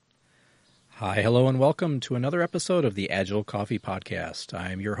Hi, hello, and welcome to another episode of the Agile Coffee Podcast. I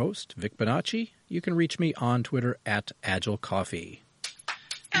am your host, Vic Bonacci. You can reach me on Twitter at Agile Coffee.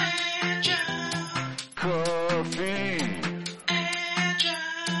 Agile Coffee. Agile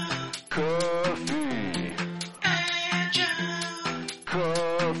Coffee. Agile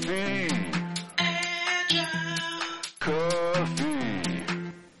Coffee. Agile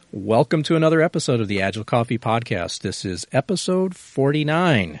Coffee. Welcome to another episode of the Agile Coffee Podcast. This is episode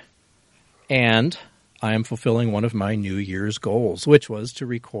 49. And I am fulfilling one of my New Year's goals, which was to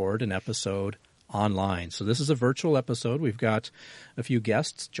record an episode online. So this is a virtual episode. We've got a few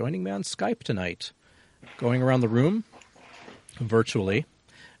guests joining me on Skype tonight. Going around the room virtually,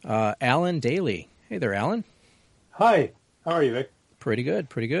 Alan Dayley. Hey there, Alan. Hi. How are you, Vic? Pretty good,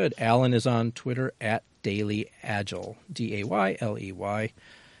 pretty good. Alan is on Twitter at Dayley Agile, Dayley.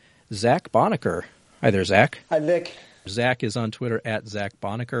 Zach Bonacker. Hi there, Zach. Hi, Vic. Zach is on Twitter at Zach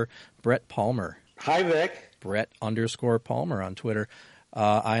Bonacker. Brett Palmer. Hi, Vic. Brett_Palmer on Twitter.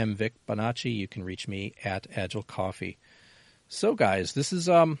 I am Vic Bonacci. You can reach me at Agile Coffee. So, guys, this is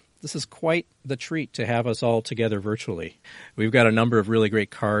quite the treat to have us all together virtually. We've got a number of really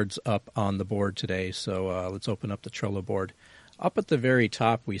great cards up on the board today, so let's open up the Trello board. Up at the very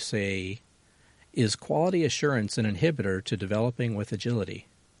top, we say, is quality assurance an inhibitor to developing with agility?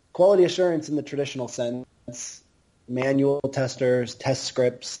 Quality assurance in the traditional sense, manual testers, test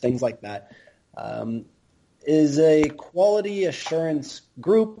scripts, things like that, is a quality assurance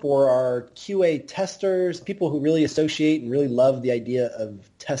group, or are QA testers, people who really associate and really love the idea of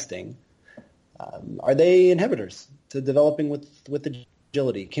testing, are they inhibitors to developing with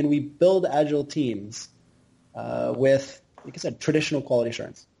agility? Can we build agile teams with, like I said, traditional quality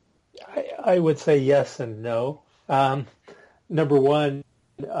assurance? I would say yes and no. Number one,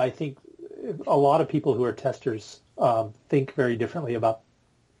 I think a lot of people who are testers think very differently about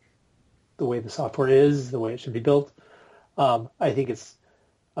the way the software is, the way it should be built. I think it's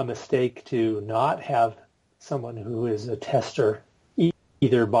a mistake to not have someone who is a tester,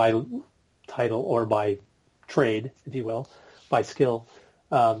 either by title or by trade, if you will, by skill.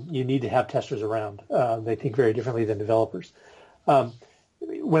 You need to have testers around. They think very differently than developers.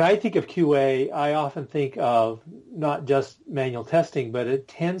 When I think of QA, I often think of not just manual testing, but it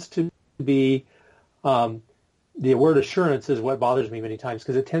tends to be the word assurance is what bothers me many times,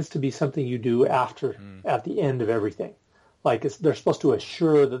 because it tends to be something you do after, at the end of everything. Like they're supposed to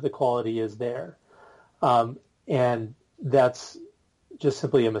assure that the quality is there. And that's just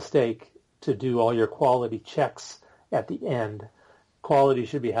simply a mistake to do all your quality checks at the end. Quality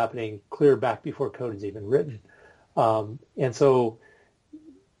should be happening clear back before code is even written. And so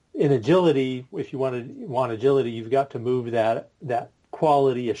in agility, if you want agility, you've got to move that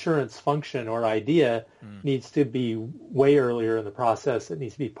quality assurance function or idea needs to be way earlier in the process. It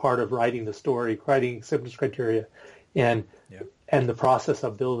needs to be part of writing the story, writing acceptance criteria, and the process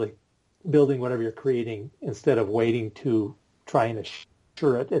of building whatever you're creating, instead of waiting to try and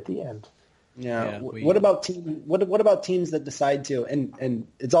assure it at the end. What about teams that decide to? And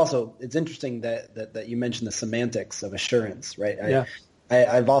it's interesting that you mentioned the semantics of assurance, right?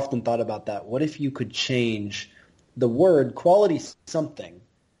 I've often thought about that. What if you could change the word quality something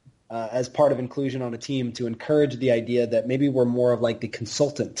as part of inclusion on a team to encourage the idea that maybe we're more of like the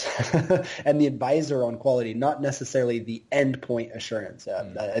consultant and the advisor on quality, not necessarily the endpoint assurance.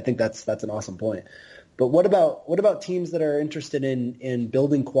 I think that's an awesome point. But what about teams that are interested in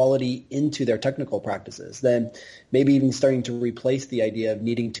building quality into their technical practices? Then maybe even starting to replace the idea of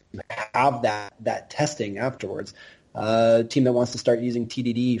needing to have that testing afterwards. A team that wants to start using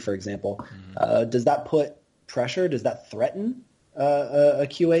TDD, for example, does that put pressure? Does that threaten a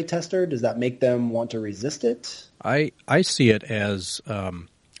QA tester? Does that make them want to resist it? I see it as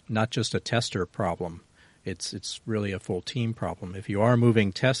not just a tester problem. It's really a full team problem. If you are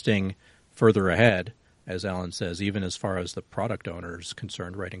moving testing further ahead, as Alan says, even as far as the product owner is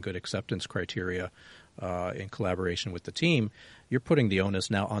concerned, writing good acceptance criteria in collaboration with the team, you're putting the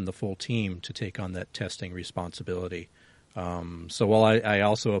onus now on the full team to take on that testing responsibility. So while I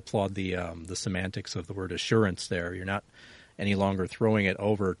also applaud the semantics of the word assurance there, you're not any longer throwing it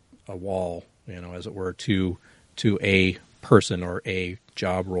over a wall, as it were, to a person or a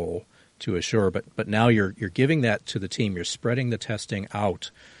job role to assure. But now you're giving that to the team. You're spreading the testing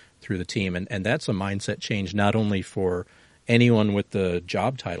out through the team. And that's a mindset change not only for anyone with the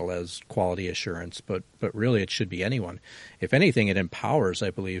job title as quality assurance, but really it should be anyone. If anything, it empowers,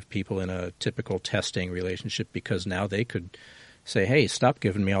 I believe, people in a typical testing relationship, because now they could say, hey, stop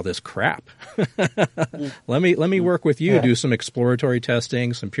giving me all this crap. Let me work with you, do some exploratory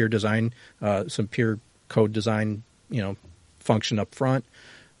testing, some peer design, some peer code design, function up front.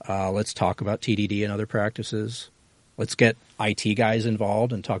 Let's talk about TDD and other practices. Let's get IT guys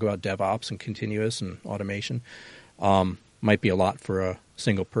involved and talk about DevOps and continuous and automation. Might be a lot for a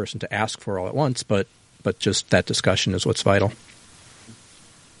single person to ask for all at once, but just that discussion is what's vital.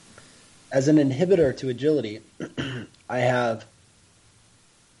 As an inhibitor to agility, I've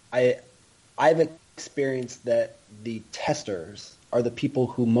experienced that the testers are the people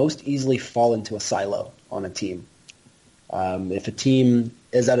who most easily fall into a silo on a team. If a team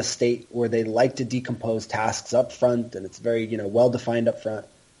is at a state where they like to decompose tasks up front and it's very well defined up front,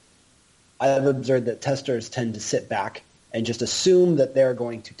 I've observed that testers tend to sit back and just assume that they're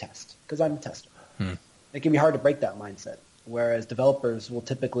going to test because I'm a tester. It can be hard to break that mindset, whereas developers will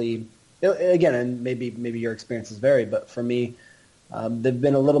typically, again, and maybe your experiences vary, but for me, they've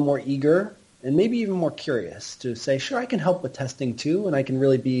been a little more eager and maybe even more curious to say, sure, I can help with testing too, and I can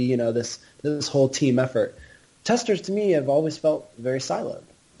really be this whole team effort. Testers, to me, have always felt very siloed.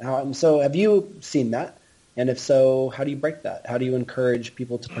 So have you seen that? And if so, how do you break that? How do you encourage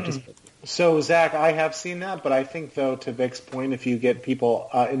people to participate? So, Zach, I have seen that, but I think, though, to Vic's point, if you get people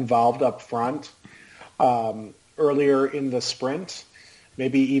involved up front earlier in the sprint,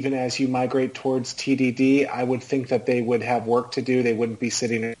 maybe even as you migrate towards TDD, I would think that they would have work to do. They wouldn't be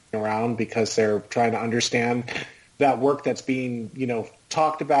sitting around because they're trying to understand that work that's being,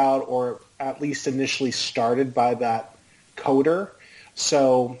 talked about or at least initially started by that coder.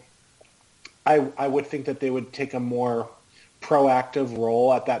 So I would think that they would take a more proactive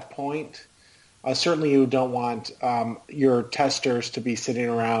role at that point. Certainly you don't want your testers to be sitting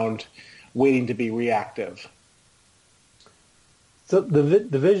around waiting to be reactive. So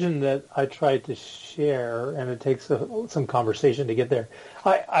the vision that I tried to share, and it takes some conversation to get there,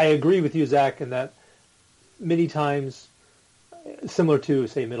 I agree with you, Zach, in that many times, similar to,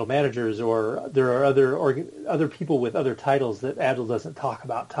 say, middle managers, or there are other people with other titles that Agile doesn't talk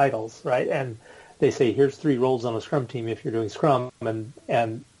about titles, right? And they say, here's 3 roles on a Scrum team if you're doing Scrum, and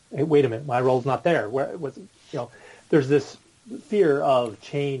hey, wait a minute, my role's not there. There's this fear of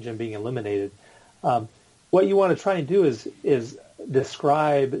change and being eliminated. What you want to try and do is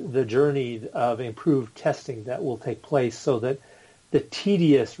describe the journey of improved testing that will take place so that the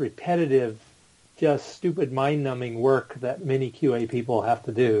tedious, repetitive, just stupid, mind-numbing work that many QA people have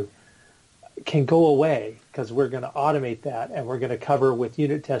to do can go away, because we're going to automate that, and we're going to cover with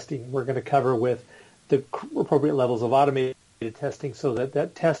unit testing. We're going to cover with the appropriate levels of automated testing so that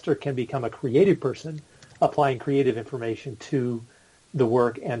that tester can become a creative person applying creative information to the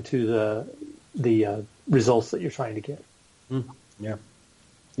work and to the results that you're trying to get.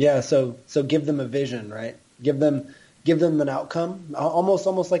 Yeah. So give them a vision, right? Give them an outcome,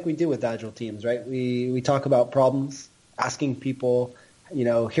 almost like we do with Agile teams, right? We talk about problems, asking people,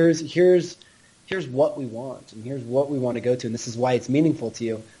 here's what we want, and here's what we want to go to, and this is why it's meaningful to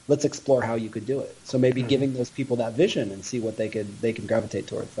you. Let's explore how you could do it. So maybe giving those people that vision and see what they can gravitate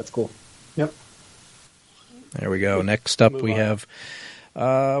towards. That's cool. Yep. There we go. Next up, we have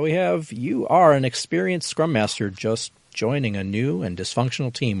you are an experienced Scrum Master just joining a new and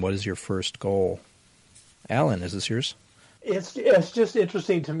dysfunctional team. What is your first goal? Alan, is this yours? It's just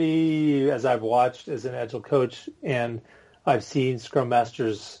interesting to me as I've watched as an Agile coach, and I've seen Scrum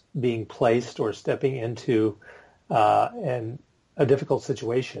Masters being placed or stepping into a difficult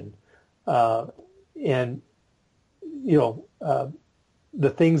situation. The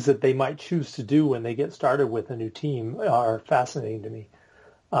things that they might choose to do when they get started with a new team are fascinating to me.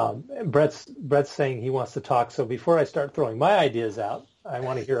 Brett's saying he wants to talk, so before I start throwing my ideas out, I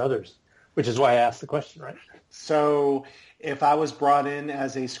want to hear others, which is why I asked the question, right? So if I was brought in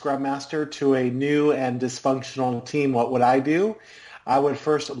as a Scrum Master to a new and dysfunctional team, what would I do? I would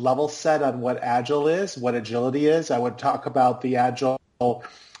first level set on what Agile is, what agility is. I would talk about the Agile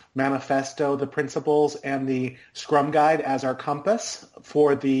manifesto, the principles, and the Scrum Guide as our compass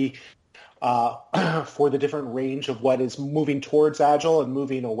for the different range of what is moving towards Agile and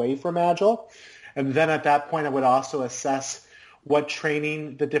moving away from Agile. And then at that point, I would also assess what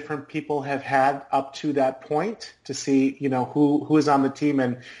training the different people have had up to that point to see, who is on the team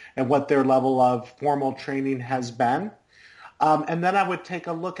and what their level of formal training has been. And then I would take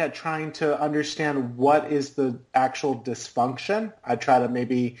a look at trying to understand what is the actual dysfunction. I'd try to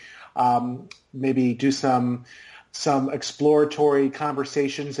maybe do some exploratory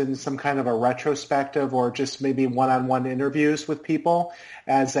conversations in some kind of a retrospective, or just maybe one-on-one interviews with people,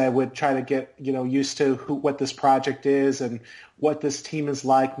 as I would try to get used to what this project is and what this team is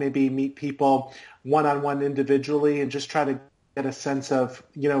like. Maybe meet people one-on-one individually and just try to get a sense of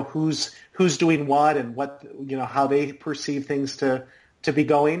who's doing what and what how they perceive things to be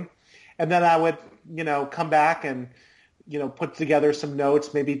going. And then I would come back and put together some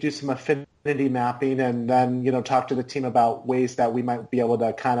notes, maybe do some affinity mapping, and then, talk to the team about ways that we might be able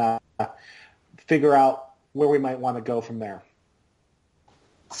to kind of figure out where we might want to go from there.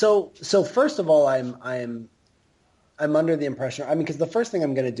 So first of all, I'm under the impression, because the first thing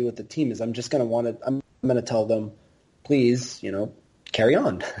I'm going to do with the team is I'm going to tell them, please, carry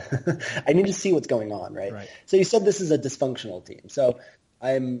on. I need to see what's going on, right? So you said this is a dysfunctional team. So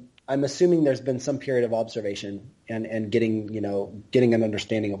I'm assuming there's been some period of observation and getting an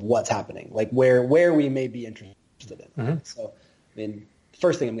understanding of what's happening, like where we may be interested in. Mm-hmm. So,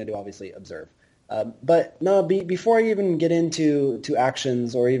 first thing I'm going to do, obviously, observe. But no, before I even get into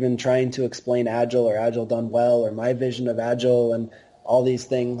actions or even trying to explain Agile or Agile done well or my vision of Agile and all these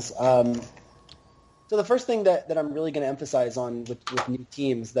things. So the first thing that I'm really going to emphasize on with new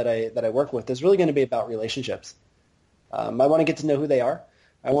teams that I work with is really going to be about relationships. I want to get to know who they are.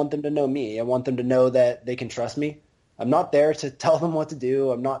 I want them to know me. I want them to know that they can trust me. I'm not there to tell them what to do.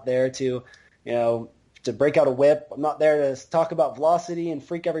 I'm not there to break out a whip. I'm not there to talk about velocity and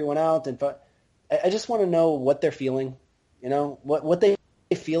freak everyone out. I just want to know what they're feeling, what they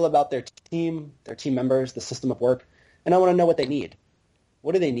feel about their team members, the system of work, and I want to know what they need.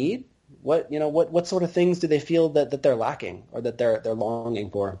 What do they need? What sort of things do they feel that they're lacking or that they're longing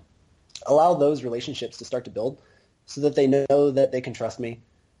for? Allow those relationships to start to build so that they know that they can trust me.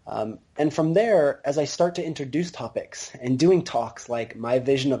 And from there, as I start to introduce topics and doing talks like my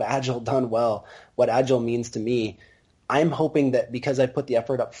vision of Agile done well, what Agile means to me, I'm hoping that because I put the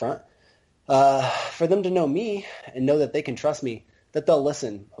effort up front, for them to know me and know that they can trust me, that they'll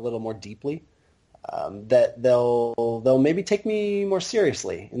listen a little more deeply, that they'll maybe take me more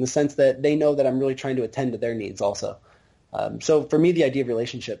seriously in the sense that they know that I'm really trying to attend to their needs also. So for me, the idea of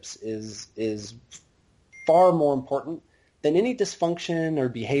relationships is far more important than any dysfunction or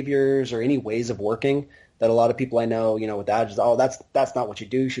behaviors or any ways of working that a lot of people I know, with Agile, that's not what you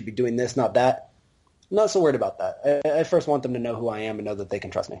do. You should be doing this, not that. I'm not so worried about that. I first want them to know who I am and know that they can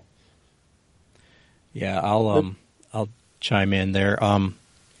trust me. Yeah, I'll chime in there.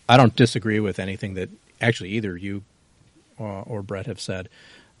 I don't disagree with anything that actually either you or Brett have said.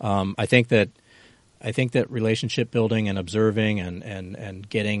 I think that relationship building and observing and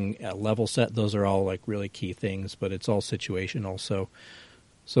getting a level set, those are all like really key things, but it's all situational.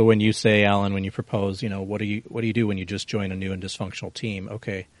 So when you say, Alan, when you propose, what do you do when you just join a new and dysfunctional team?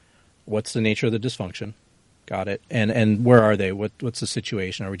 Okay, what's the nature of the dysfunction? Got it. And where are they? What's the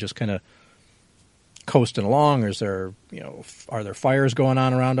situation? Are we just kind of coasting along, or is there, are there fires going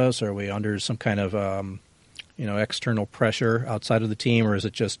on around us? Are we under some kind of, external pressure outside of the team, or is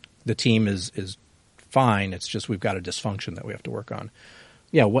it just the team is fine? It's just we've got a dysfunction that we have to work on.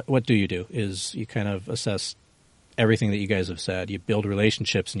 Yeah, what do? Is you kind of assess everything that you guys have said. You build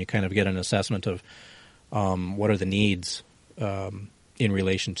relationships, and you kind of get an assessment of what are the needs in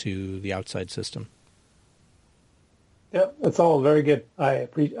relation to the outside system. Yeah, that's all very good. I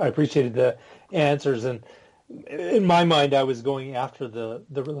appreciated the answers, and in my mind, I was going after the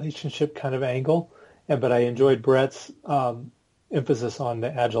relationship kind of angle, but I enjoyed Brett's emphasis on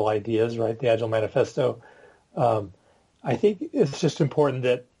the Agile ideas, right? The Agile Manifesto. I think it's just important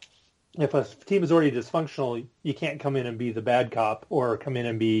that if a team is already dysfunctional, you can't come in and be the bad cop or come in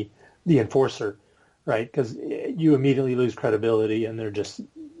and be the enforcer, right? Because you immediately lose credibility, and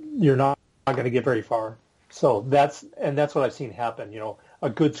you're not going to get very far. So that's what I've seen happen. A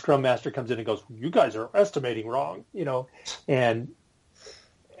good Scrum Master comes in and goes, "You guys are estimating wrong," and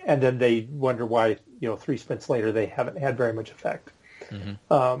then they wonder why 3 sprints later they haven't had very much effect.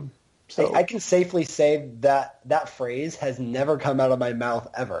 Mm-hmm. So I can safely say that phrase has never come out of my mouth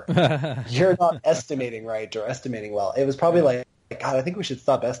ever. You're not estimating right or estimating well. It was probably like, God, I think we should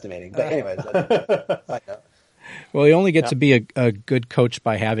stop estimating. But anyways, I know. Well, you only get to be a good coach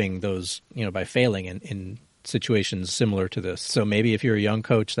by having those, by failing in situations similar to this. So maybe if you're a young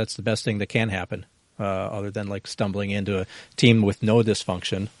coach, that's the best thing that can happen, other than like stumbling into a team with no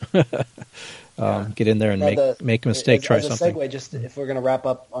dysfunction. Get in there and make a mistake, try something. As a segue, just if we're going to wrap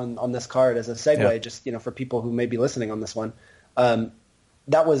up on this card, as a segue, just for people who may be listening on this one,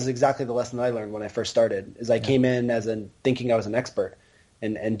 that was exactly the lesson that I learned when I first started. Is I came in thinking I was an expert.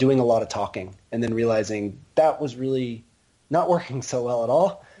 And doing a lot of talking, and then realizing that was really not working so well at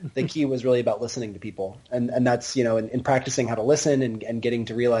all. The key was really about listening to people, and that's in practicing how to listen and getting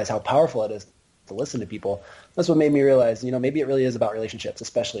to realize how powerful it is to listen to people. That's what made me realize maybe it really is about relationships,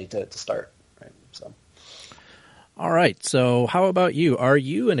 especially to start. Right. So. All right. So how about you? Are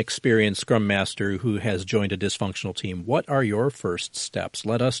you an experienced Scrum Master who has joined a dysfunctional team? What are your first steps?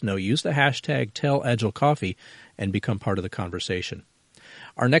 Let us know. Use the hashtag #TellAgileCoffee and become part of the conversation.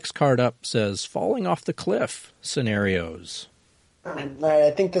 Our next card up says falling off the cliff scenarios. All right, I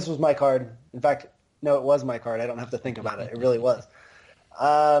think this was my card. In fact, no, it was my card. I don't have to think about it. It really was.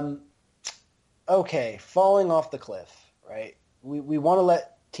 Okay, falling off the cliff, right? We want to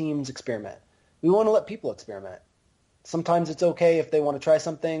let teams experiment. We want to let people experiment. Sometimes it's okay if they want to try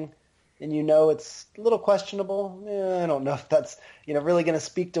something and you know it's a little questionable. I don't know if that's really going to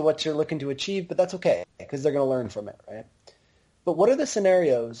speak to what you're looking to achieve, but that's okay because they're going to learn from it, right? But what are the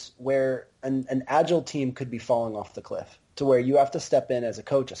scenarios where an agile team could be falling off the cliff to where you have to step in as a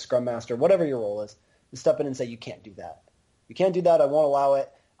coach, a scrum master, whatever your role is, and step in and say, you can't do that. You can't do that. I won't allow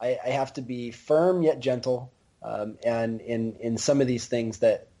it. I have to be firm yet gentle. And in some of these things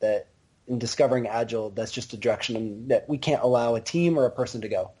that in discovering agile, that's just a direction that we can't allow a team or a person to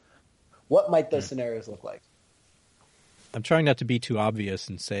go. What might those scenarios look like? I'm trying not to be too obvious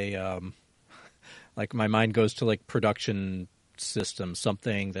and say, like my mind goes to like production system,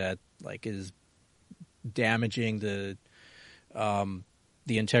 something that like is damaging the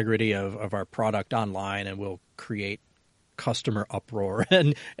integrity of our product online and will create customer uproar,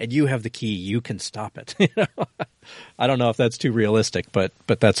 and you have the key, you can stop it. I don't know if that's too realistic, but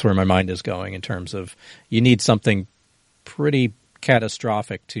that's where my mind is going in terms of you need something pretty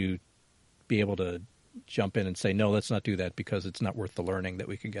catastrophic to be able to jump in and say, no, let's not do that because it's not worth the learning that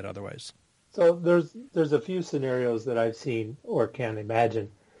we could get otherwise. So there's a few scenarios that I've seen or can imagine.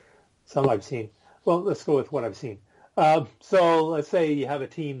 Some I've seen. Well, let's go with what I've seen. So let's say you have a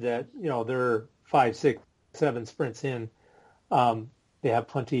team that, they're 5, 6, 7 sprints in. They have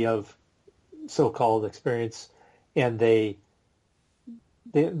plenty of so-called experience, and they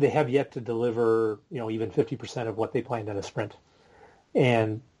have yet to deliver, even 50% of what they planned in a sprint,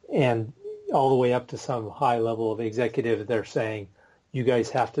 and all the way up to some high level of executive. They're saying, you guys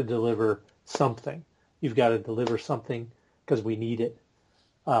have to deliver something. You've got to deliver something because we need it.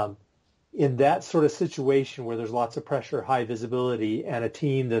 In that sort of situation where there's lots of pressure, high visibility, and a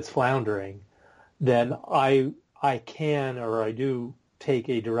team that's floundering, then I can or I do take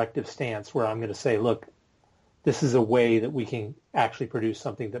a directive stance where I'm going to say, look, this is a way that we can actually produce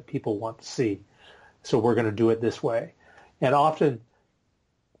something that people want to see. So we're going to do it this way. And often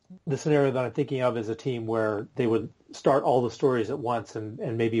the scenario that I'm thinking of is a team where they would start all the stories at once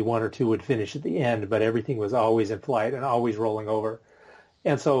and maybe one or two would finish at the end, but everything was always in flight and always rolling over.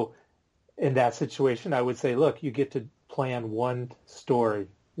 And so in that situation, I would say, look, you get to plan one story,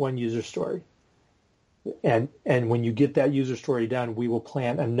 one user story. And when you get that user story done, we will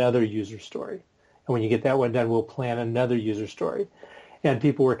plan another user story. And when you get that one done, we'll plan another user story. And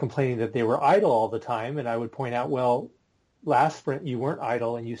people were complaining that they were idle all the time. And I would point out, well, last sprint you weren't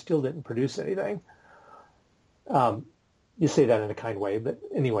idle and you still didn't produce anything. You say that in a kind way, but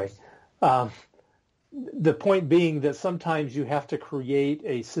anyway. The point being that sometimes you have to create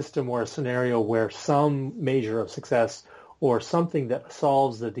a system or a scenario where some measure of success or something that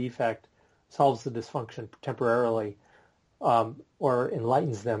solves the defect, solves the dysfunction temporarily, or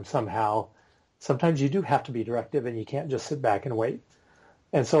enlightens them somehow. Sometimes you do have to be directive and you can't just sit back and wait.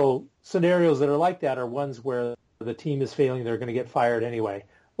 And so scenarios that are like that are ones where the team is failing, they're going to get fired anyway,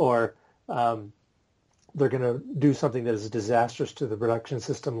 or they're going to do something that is disastrous to the production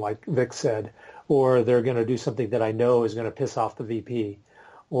system, like Vic said, or they're going to do something that I know is going to piss off the VP,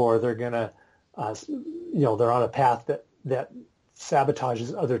 or they're going to, they're on a path that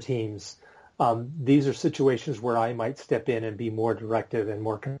sabotages other teams. These are situations where I might step in and be more directive and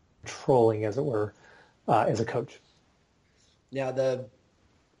more controlling, as it were, as a coach. Yeah, the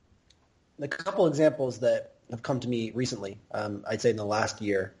couple examples that have come to me recently, I'd say in the last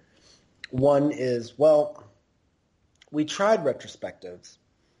year. One is, we tried retrospectives,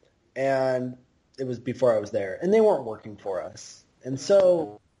 and it was before I was there, and they weren't working for us. And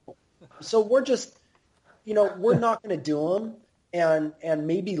so we're just, we're not going to do them, and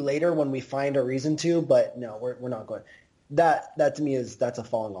maybe later when we find a reason to, but no, we're not going. That to me that's a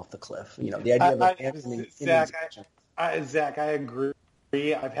falling off the cliff. The idea of abandoning. Zach, I agree.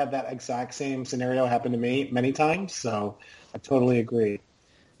 I've had that exact same scenario happen to me many times, so I totally agree.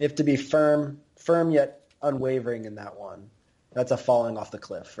 You have to be firm yet unwavering in that one. That's a falling off the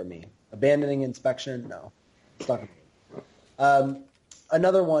cliff for me. Abandoning inspection, no. It's not gonna be.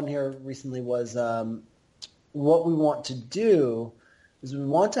 Another one here recently was what we want to do is we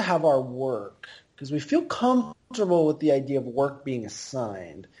want to have our work, because we feel comfortable with the idea of work being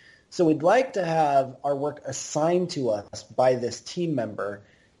assigned. So we'd like to have our work assigned to us by this team member,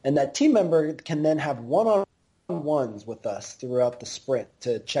 and that team member can then have one-on-ones with us throughout the sprint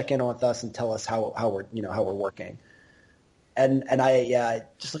to check in with us and tell us how we're working. And I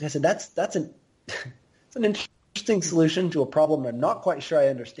just like I said, that's an interesting interesting solution to a problem I'm not quite sure I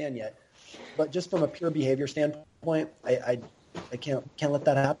understand yet. But just from a pure behavior standpoint, I can't let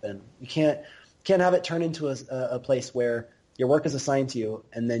that happen. You can't have it turn into a place where your work is assigned to you,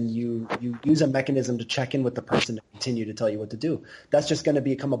 and then you use a mechanism to check in with the person to continue to tell you what to do. That's just going to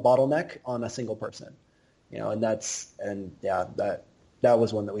become a bottleneck on a single person, and that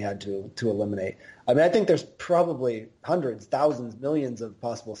was one that we had to eliminate. I mean, I think there's probably hundreds, thousands, millions of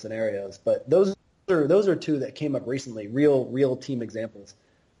possible scenarios, but those are two that came up recently, real team examples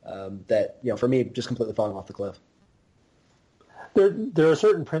that for me just completely falling off the cliff. There are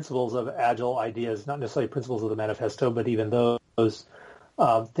certain principles of Agile ideas, not necessarily principles of the manifesto, but even those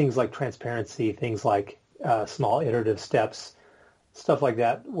things like transparency, things like small iterative steps, stuff like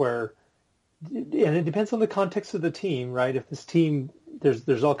that, and it depends on the context of the team, right? If this team,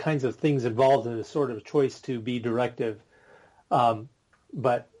 there's all kinds of things involved in this sort of choice to be directive,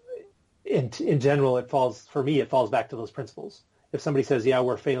 but in general, it falls back to those principles. If somebody says, "Yeah,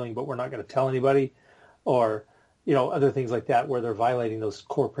 we're failing, but we're not going to tell anybody," or other things like that, where they're violating those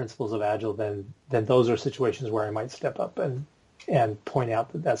core principles of Agile, then those are situations where I might step up and point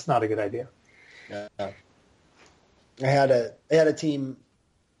out that that's not a good idea. Yeah. I had a team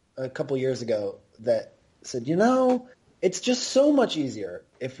a couple years ago that said, it's just so much easier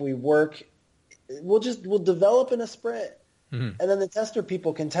if we work. We'll develop in a sprint, and then the tester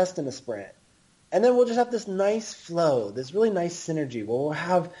people can test in a sprint. And then we'll just have this nice flow, this really nice synergy where we'll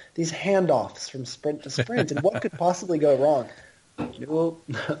have these handoffs from sprint to sprint. And what could possibly go wrong?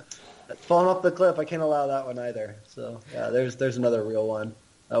 That's falling off the cliff. I can't allow that one either. So yeah, there's another real one.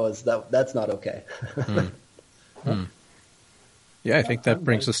 That's not okay. Yeah, I think that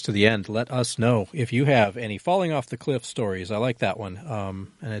brings us to the end. Let us know if you have any falling off the cliff stories. I like that one.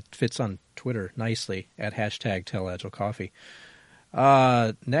 And it fits on Twitter nicely at #TellAgileCoffee.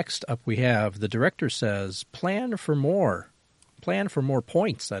 Next up we have, the director says, plan for more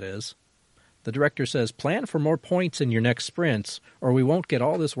points, that is. The director says, plan for more points in your next sprints, or we won't get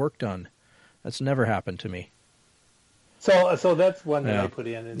all this work done. That's never happened to me. So that's one that I put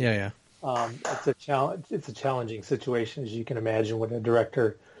in. And, yeah. It's a challenge. It's a challenging situation, as you can imagine, with a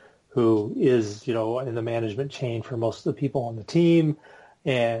director who is, in the management chain for most of the people on the team,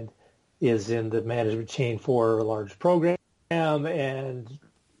 and is in the management chain for a large program, and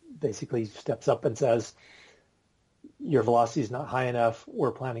basically steps up and says, your velocity is not high enough.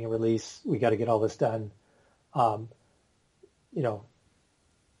 We're planning a release. We got to get all this done. Plan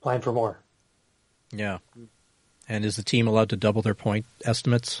for more. Yeah. And is the team allowed to double their point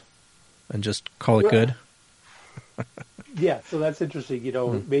estimates and just call it good? Yeah, so that's interesting.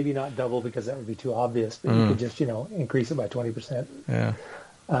 Maybe not double, because that would be too obvious, but you could just, increase it by 20%. Yeah.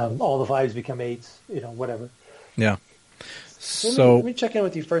 All the fives become eights, whatever. Yeah. So let me check in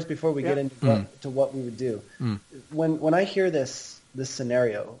with you first before we get into what we would do. When I hear this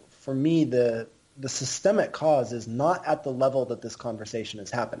scenario, for me the systemic cause is not at the level that this conversation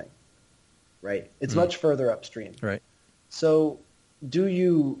is happening. Right? It's much further upstream. Right. So do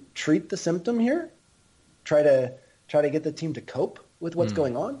you treat the symptom here? Try to get the team to cope with what's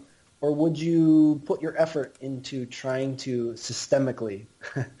going on? Or would you put your effort into trying to systemically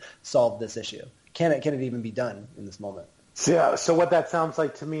solve this issue? Can it even be done in this moment? So what that sounds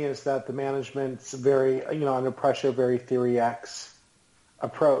like to me is that the management's very, under pressure, very theory X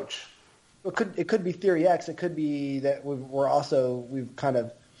approach. It could be theory X. It could be that we've kind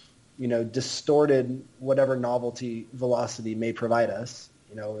of, distorted whatever novelty velocity may provide us.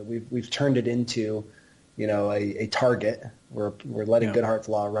 We've turned it into, a target. We're letting Goodhart's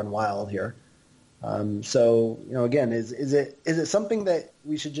law run wild here. So again, is it something that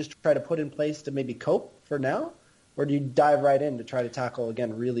we should just try to put in place to maybe cope for now? Or do you dive right in to try to tackle,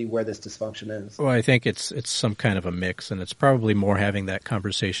 again, really where this dysfunction is? Well, I think it's some kind of a mix, and it's probably more having that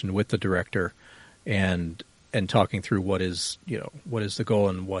conversation with the director and talking through what is the goal,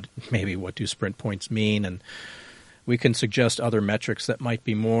 and what do sprint points mean, and we can suggest other metrics that might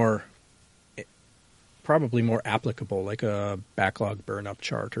be probably more applicable, like a backlog burn-up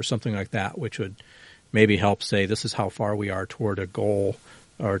chart or something like that, which would maybe help say this is how far we are toward a goal,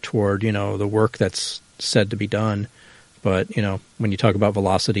 or toward the work that's said to be done. But when you talk about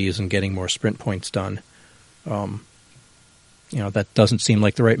velocities and getting more sprint points done, that doesn't seem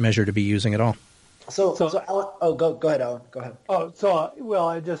like the right measure to be using at all. So Alan, go ahead, Alan. Go ahead.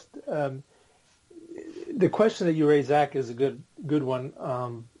 I just the question that you raised, Zach, is a good one,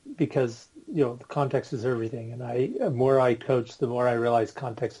 because the context is everything, and the more I coach, the more I realize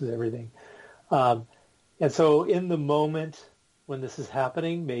context is everything. And so in the moment when this is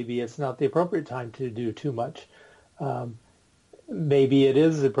happening, maybe it's not the appropriate time to do too much. Maybe it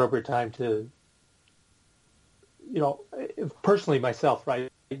is the appropriate time to personally myself,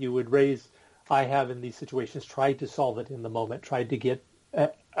 right, you would raise, I have in these situations tried to solve it in the moment, tried to get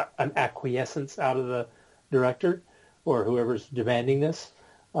an acquiescence out of the director or whoever's demanding this.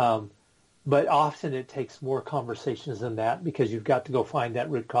 But often it takes more conversations than that because you've got to go find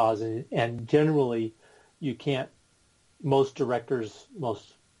that root cause. And generally you can't, most directors,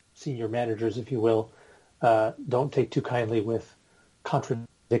 most senior managers, if you will, don't take too kindly with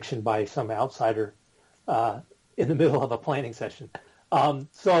contradiction by some outsider in the middle of a planning session.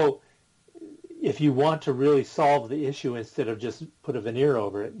 So if you want to really solve the issue instead of just put a veneer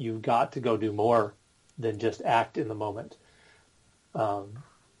over it, you've got to go do more than just act in the moment.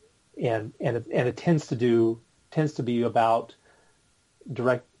 And it tends to be about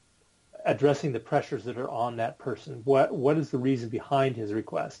addressing the pressures that are on that person. What is the reason behind his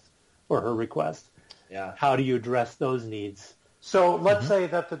request or her request? Yeah. How do you address those needs? So let's say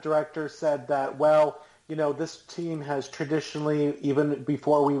that the director said that, well, this team has traditionally, even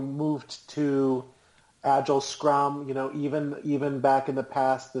before we moved to Agile Scrum, even back in the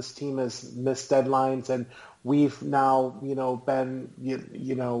past, this team has missed deadlines, and we've now, been,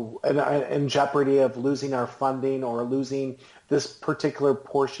 in jeopardy of losing our funding or losing this particular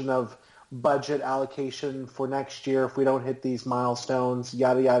portion of budget allocation for next year if we don't hit these milestones,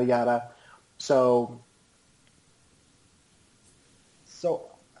 yada, yada, yada. So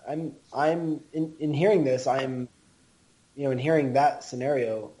I'm in hearing this, in hearing that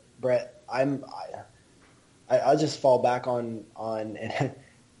scenario, Brett, I'll just fall back on and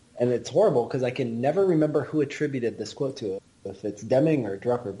it's horrible because I can never remember who attributed this quote to it, if it's Deming or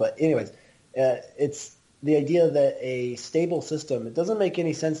Drucker. But anyways, it's the idea that a stable system, it doesn't make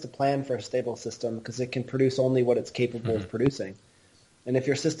any sense to plan for a stable system because it can produce only what it's capable of producing. And if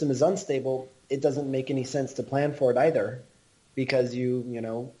your system is unstable, it doesn't make any sense to plan for it either because who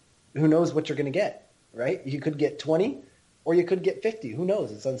knows what you're going to get, right? You could get 20 or you could get 50. Who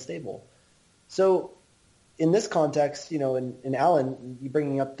knows? It's unstable. So in this context, and Alan, you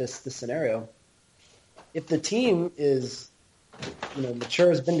bringing up this scenario, if the team is, mature,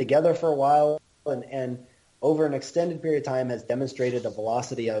 has been together for a while and over an extended period of time has demonstrated a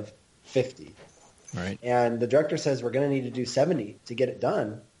velocity of 50, right? And the director says we're going to need to do 70 to get it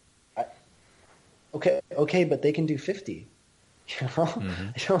done. Okay, but they can do 50. I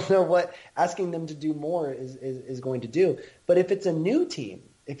don't know what asking them to do more is going to do. But if it's a new team,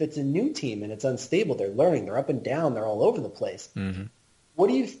 and it's unstable, they're learning, they're up and down, they're all over the place. Mm-hmm. What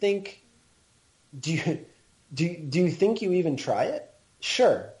do you think? Do you think you even try it?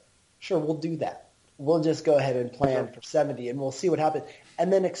 Sure, we'll do that. We'll just go ahead and plan for 70, and we'll see what happens,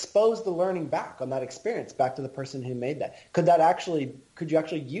 and then expose the learning back on that experience back to the person who made that. Could you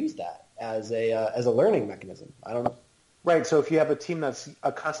actually use that as a learning mechanism? I don't know. Right. So if you have a team that's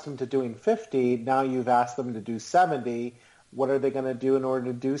accustomed to doing 50, now you've asked them to do 70. What are they going to do in order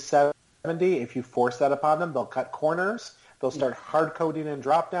to do 70? If you force that upon them, they'll cut corners. They'll start hard coding in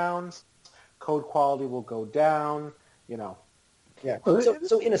drop downs. Code quality will go down. Yeah.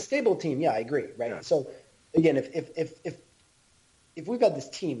 So in a stable team, yeah, I agree. Right. Yeah. So again, if we've got this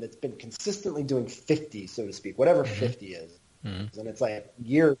team that's been consistently doing 50, so to speak, whatever 50 is, and it's like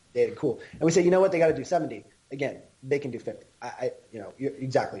year data, cool, and we say, you know what, they got to do 70. Again, they can do 50.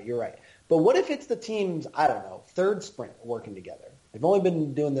 You're right. But what if it's the team's, I don't know, third sprint working together? They've only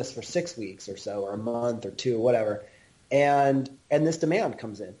been doing this for 6 weeks or so, or a month or two, whatever, and this demand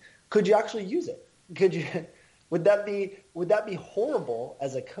comes in. Could you actually use it? Would that be horrible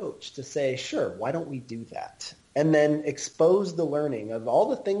as a coach to say, sure, why don't we do that? And then expose the learning of all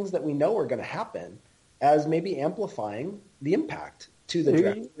the things that we know are going to happen as maybe amplifying the impact to the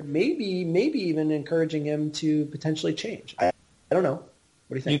director, maybe even encouraging him to potentially change. I don't know.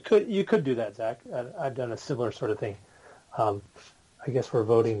 What do you think? You could do that, Zach. I've done a similar sort of thing. I guess we're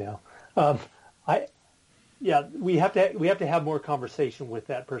voting now. We have to have more conversation with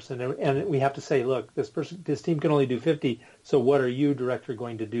that person, and we have to say, look, this team can only do 50. So what are you, director,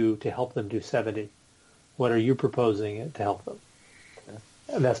 going to do to help them do 70? What are you proposing to help them?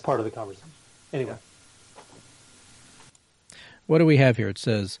 And that's part of the conversation. Anyway. What do we have here? It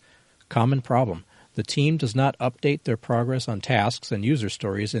says, common problem. The team does not update their progress on tasks and user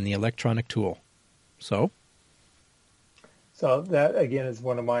stories in the electronic tool. So that, again, is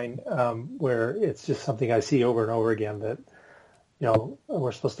one of mine where it's just something I see over and over again that,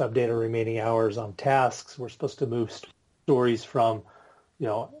 we're supposed to update our remaining hours on tasks. We're supposed to move stories from,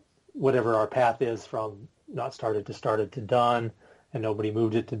 whatever our path is from not started to done, and nobody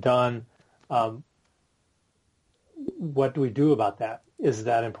moved it to done. What do we do about that? Is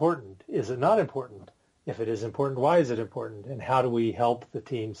that important? Is it not important? If it is important, why is it important? And how do we help the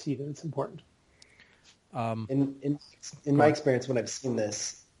team see that it's important? In my experience, when I've seen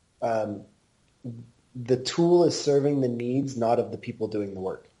this, the tool is serving the needs not of the people doing the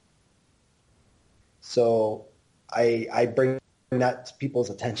work. So I bring that to people's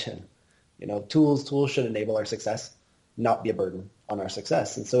attention. Tools should enable our success, not be a burden on our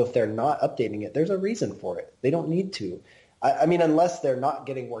success. And so if they're not updating it, there's a reason for it. They don't need to. I mean, unless they're not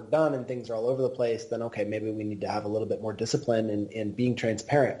getting work done and things are all over the place, then okay, maybe we need to have a little bit more discipline in being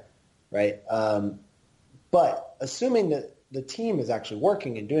transparent, right? But assuming that the team is actually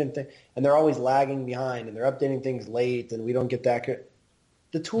working and doing things, and they're always lagging behind, and they're updating things late, and we don't get that accurate,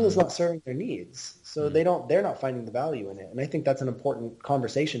 the tool is not serving their needs, so they're not finding the value in it. And I think that's an important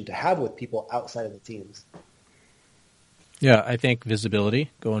conversation to have with people outside of the teams. Yeah, I think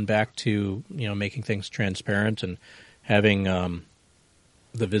visibility, going back to making things transparent and having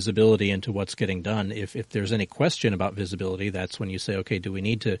the visibility into what's getting done. If there's any question about visibility, that's when you say, okay, do we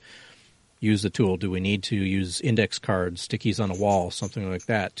need to use the tool? Do we need to use index cards, stickies on a wall, something like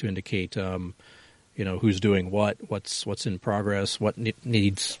that to indicate who's doing what's in progress, what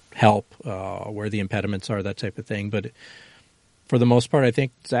needs help, where the impediments are, that type of thing. But for the most part, I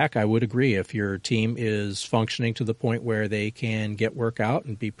think, Zach, I would agree. If your team is functioning to the point where they can get work out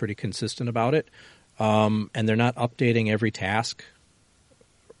and be pretty consistent about it, and they're not updating every task,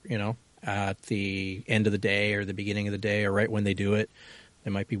 at the end of the day or the beginning of the day or right when they do it, they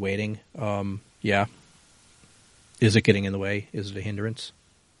might be waiting. Yeah. Is it getting in the way? Is it a hindrance?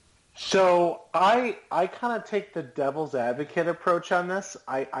 So I kind of take the devil's advocate approach on this.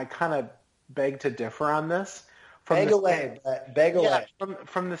 I kind of beg to differ on this. Beg away.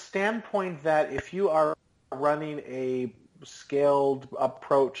 From the standpoint that if you are running a scaled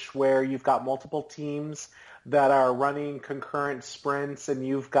approach where you've got multiple teams that are running concurrent sprints and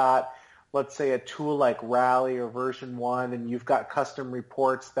you've got, let's say, a tool like Rally or version 1, and you've got custom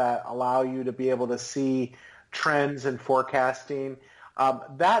reports that allow you to be able to see trends and forecasting,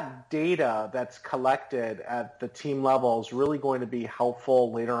 that data that's collected at the team level is really going to be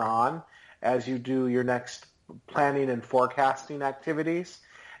helpful later on as you do your next planning and forecasting activities.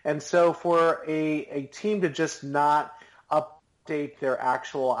 And so for a team to just not update their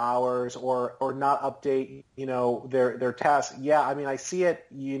actual hours or not update, their tasks, yeah, I mean, I see it,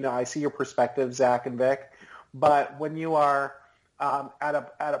 I see your perspective, Zach and Vic, but when you are at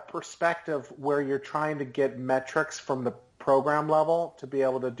a perspective where you're trying to get metrics from the program level to be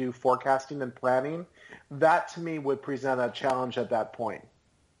able to do forecasting and planning, that to me would present a challenge at that point.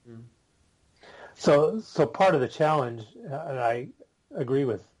 So part of the challenge, and I agree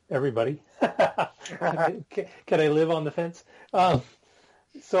with everybody. Can I live on the fence?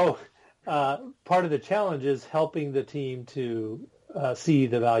 So part of the challenge is helping the team to see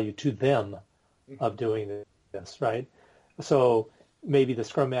the value to them of doing this, right? So maybe the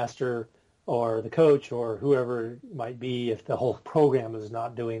Scrum Master or the coach or whoever it might be, if the whole program is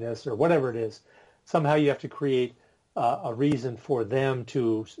not doing this or whatever it is, somehow you have to create a reason for them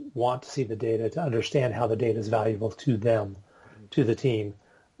to want to see the data, to understand how the data is valuable to them, to the team.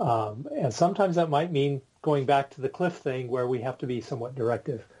 And sometimes that might mean going back to the cliff thing where we have to be somewhat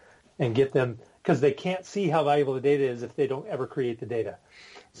directive and get them, because they can't see how valuable the data is if they don't ever create the data.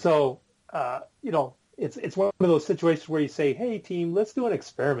 So, it's one of those situations where you say, hey, team, let's do an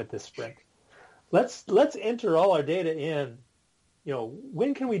experiment this sprint. Let's enter all our data in.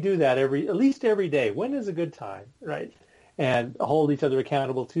 When can we do that? At least every day. When is a good time, right? And hold each other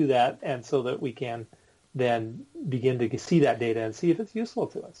accountable to that, and so that we can then begin to see that data and see if it's useful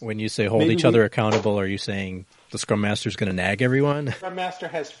to us. When you say hold each other accountable, are you saying the Scrum Master is going to nag everyone? Scrum Master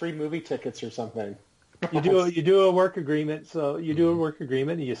has free movie tickets or something. You do a work agreement. So you do a work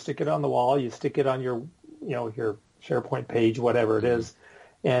agreement, and you stick it on the wall. You stick it on your your SharePoint page, whatever it is,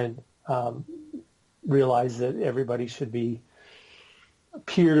 and realize that everybody should be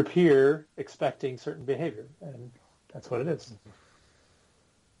peer-to-peer expecting certain behavior, and that's what it is.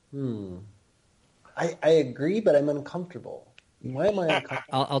 I agree, but I'm uncomfortable. Why am I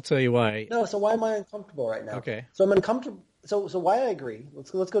uncomfortable? I'll tell you why. No, so why am I uncomfortable right now? Okay. So I'm uncomfortable. So why I agree?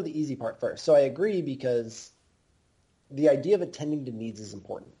 Let's go to the easy part first. So I agree because the idea of attending to needs is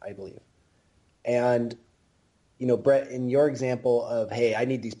important, I believe. And Brett, in your example of, hey, I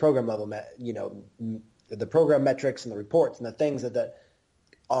need these program level, the program metrics and the reports and the things that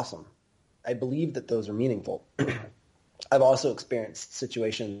awesome. I believe that those are meaningful. I've also experienced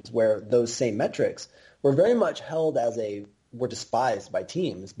situations where those same metrics were very much held were despised by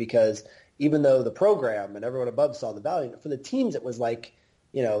teams, because even though the program and everyone above saw the value, for the teams it was like,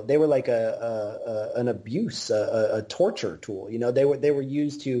 they were like an abuse, a torture tool. They were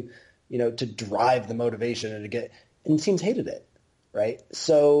used to, to drive the motivation and teams hated it. right?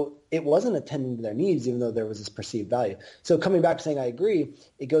 So it wasn't attending to their needs, even though there was this perceived value. So coming back to saying I agree,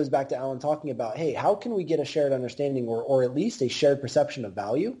 it goes back to Alan talking about, hey, how can we get a shared understanding or at least a shared perception of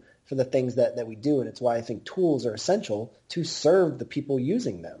value for the things that we do? And it's why I think tools are essential to serve the people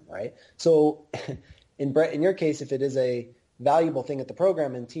using them, right? So in your case, if it is a valuable thing at the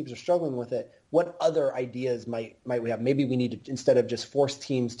program and teams are struggling with it, what other ideas might we have? Maybe we need to, instead of just force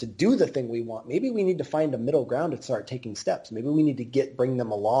teams to do the thing we want, maybe we need to find a middle ground to start taking steps. Maybe we need to bring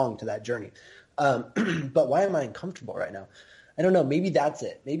them along to that journey. But why am I uncomfortable right now? I don't know. Maybe that's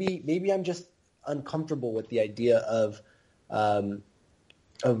it. Maybe I'm just uncomfortable with the idea of the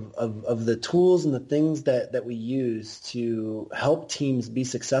tools and the things that we use to help teams be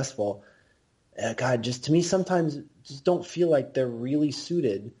successful. God, just to me, sometimes just don't feel like they're really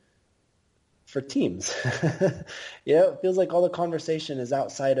suited for teams. It feels like all the conversation is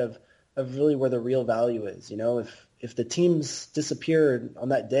outside of really where the real value is. If the teams disappeared on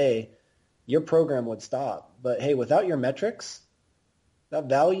that day, your program would stop. But hey, without your metrics, that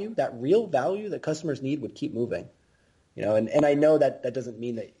value, that real value that customers need would keep moving. And I know that doesn't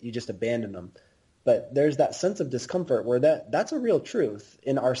mean that you just abandon them. But there's that sense of discomfort where that's a real truth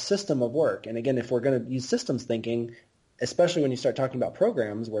in our system of work. And again, if we're going to use systems thinking, especially when you start talking about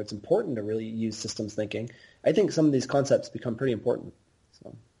programs where it's important to really use systems thinking, I think some of these concepts become pretty important.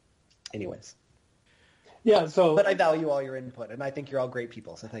 So anyways. Yeah. So, but I value all your input, and I think you're all great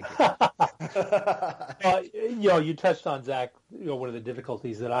people. So thank you. You touched on, Zach, one of the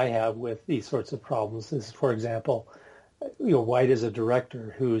difficulties that I have with these sorts of problems is, for example, why does a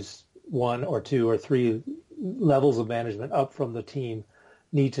director who's one or two or three levels of management up from the team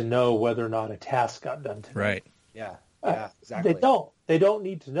need to know whether or not a task got done today? Right. Yeah, exactly. They don't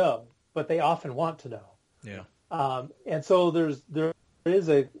need to know, but they often want to know. Yeah. And so there is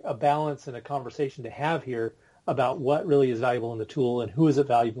a balance and a conversation to have here about what really is valuable in the tool and who is it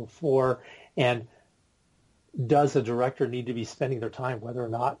valuable for, and does a director need to be spending their time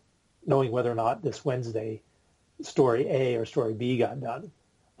knowing whether or not this Wednesday story A or story B got done.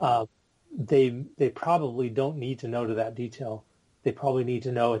 They probably don't need to know to that detail. They probably need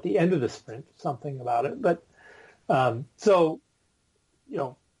to know at the end of the sprint something about it. But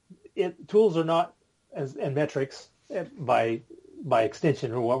tools are not and metrics by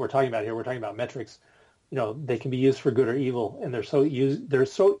extension, or what we're talking about here. We're talking about metrics. They can be used for good or evil, and they're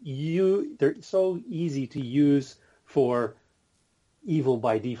so easy to use for evil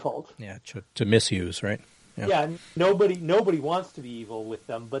by default. Yeah, to misuse, right? Yeah, nobody wants to be evil with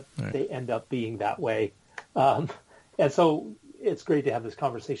them, but right. They end up being that way. And so it's great to have this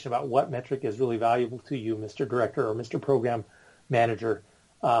conversation about what metric is really valuable to you, Mr. Director or Mr. Program Manager.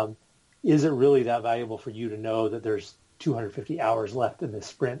 Is it really that valuable for you to know that there's 250 hours left in this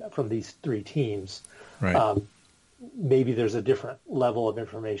sprint from these three teams? Right. Maybe there's a different level of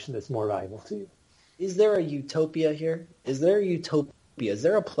information that's more valuable to you. Is there a utopia here? Is there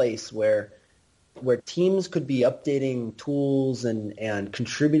a place where teams could be updating tools and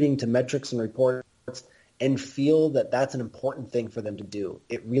contributing to metrics and reports and feel that that's an important thing for them to do?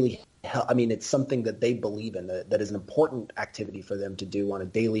 It really, it's something that they believe in, that is an important activity for them to do on a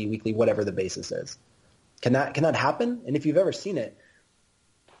daily, weekly, whatever the basis is. Can that happen? And if you've ever seen it,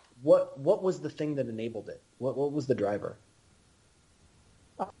 what was the thing that enabled it? What was the driver?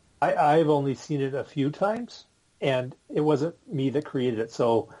 I've only seen it a few times, and it wasn't me that created it,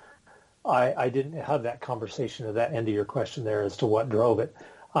 so I didn't have that conversation at that end of your question there as to what drove it.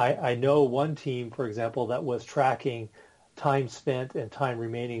 I know one team, for example, that was tracking time spent and time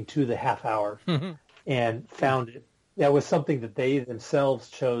remaining to the half hour and found it. That was something that they themselves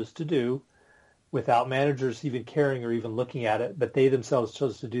chose to do without managers even caring or even looking at it, but they themselves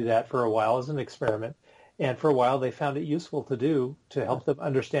chose to do that for a while as an experiment. And for a while, they found it useful to do to help them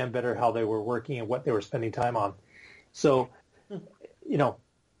understand better how they were working and what they were spending time on. So, it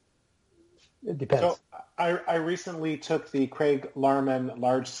depends. So I recently took the Craig Larman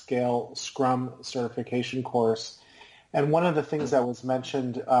Large Scale Scrum certification course, and one of the things that was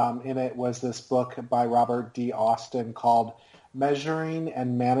mentioned in it was this book by Robert D. Austin called Measuring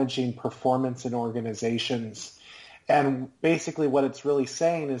and Managing Performance in Organizations. And basically what it's really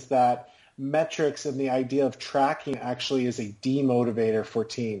saying is that metrics and the idea of tracking actually is a demotivator for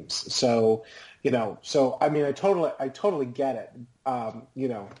teams. So, I totally get it.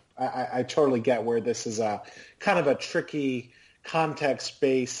 I totally get where this is a kind of a tricky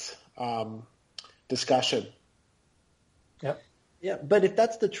context-based discussion. Yep. Yeah, but if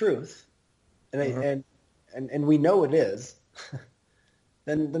that's the truth, and we know it is,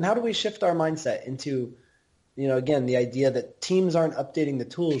 then how do we shift our mindset into again, the idea that teams aren't updating the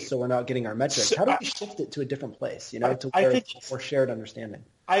tools, so we're not getting our metrics. How do we shift it to a different place, to where it's more shared understanding?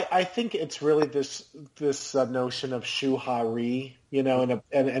 I think it's really this notion of shuhari,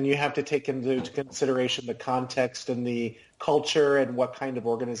 and you have to take into consideration the context and the culture and what kind of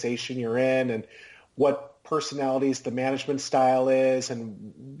organization you're in and what personalities the management style is,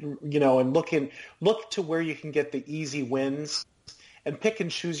 and and look to where you can get the easy wins and pick and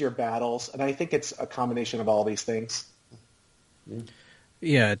choose your battles. And I think it's a combination of all these things.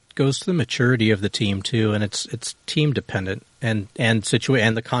 Yeah, it goes to the maturity of the team too, and it's team dependent, and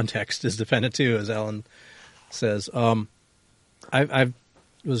the context is dependent too, as Alan says. I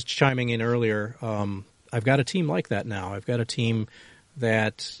was chiming in earlier. I've got a team like that now. I've got a team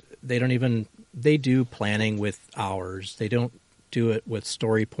that they do planning with hours. They don't do it with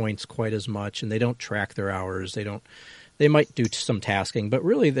story points quite as much, and they don't track their hours. They might do some tasking, but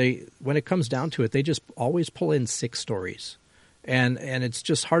really when it comes down to it, they just always pull in 6 stories. And it's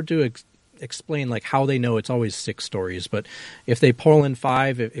just hard to explain like how they know it's always 6 stories. But if they pull in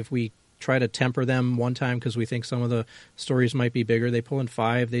 5, if we try to temper them one time because we think some of the stories might be bigger, they pull in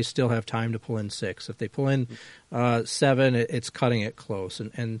 5, they still have time to pull in 6. If they pull in 7, it's cutting it close.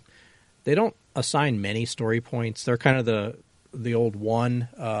 And they don't assign many story points. They're kind of the old 1,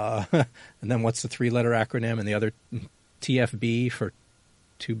 and then what's the 3-letter acronym, and the other TFB for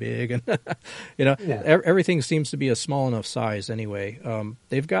too big, and everything seems to be a small enough size anyway.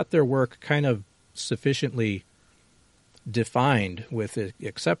 They've got their work kind of sufficiently defined with the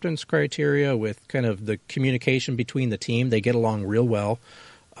acceptance criteria, with kind of the communication between the team. They get along real well,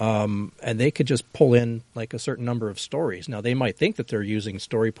 and they could just pull in like a certain number of stories. Now they might think that they're using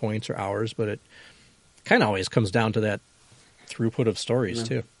story points or hours, but it kind of always comes down to that throughput of stories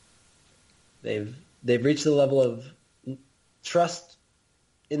too. They've reached the level of trust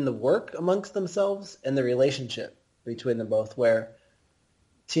in the work amongst themselves and the relationship between them both, where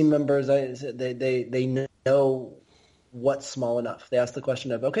team members, they know what's small enough. They ask the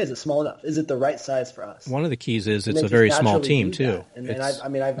question of, okay, is it small enough? Is it the right size for us? One of the keys is it's a very small team too. And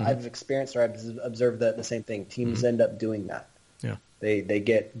I've experienced or I've observed the same thing. Teams end up doing that. Yeah. They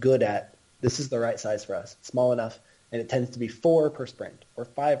get good at, this is the right size for us. It's small enough. And it tends to be 4 per sprint or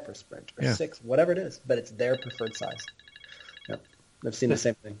 5 per sprint or 6, whatever it is, but it's their preferred size. Yep. I've seen the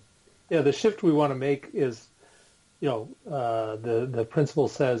same thing. Yeah, the shift we want to make is, the principle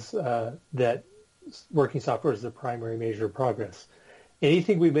says that working software is the primary measure of progress.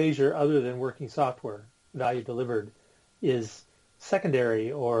 Anything we measure other than working software, value delivered, is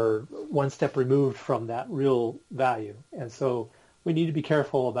secondary or one step removed from that real value. And so we need to be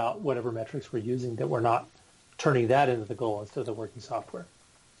careful about whatever metrics we're using, that we're not turning that into the goal instead of the working software.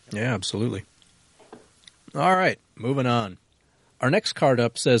 Yeah, absolutely. All right, moving on. Our next card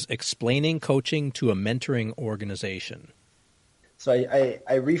up says explaining coaching to a mentoring organization. So I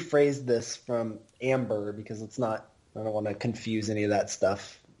rephrased this from Amber because I don't want to confuse any of that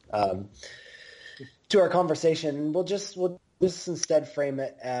stuff to our conversation. We'll just instead frame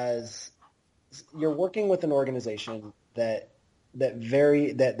it as you're working with an organization that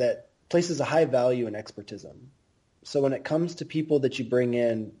places a high value in expertism. So when it comes to people that you bring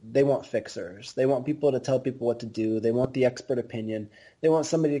in, they want fixers. They want people to tell people what to do. They want the expert opinion. They want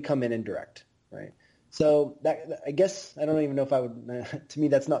somebody to come in and direct, right? So that, I guess, I don't even know if I would, to me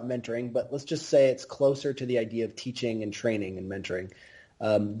that's not mentoring, but let's just say it's closer to the idea of teaching and training and mentoring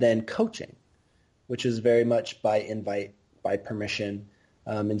than coaching, which is very much by invite, by permission,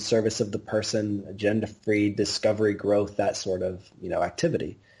 in service of the person, agenda-free, discovery, growth, that sort of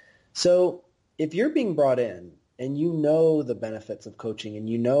activity. So if you're being brought in and you know the benefits of coaching and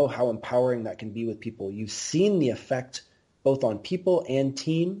you know how empowering that can be with people, you've seen the effect both on people and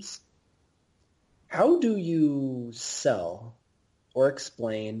teams, how do you sell or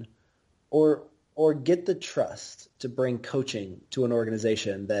explain or get the trust to bring coaching to an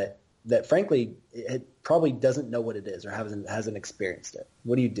organization that frankly it probably doesn't know what it is or hasn't experienced it?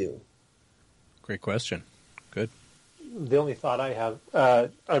 What do you do? Great question. Good. The only thought I have,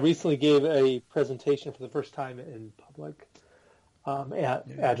 I recently gave a presentation for the first time in public at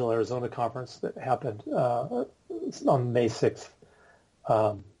Agile Arizona conference that happened on May 6th.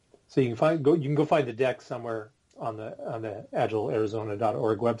 So you can go find the deck somewhere on the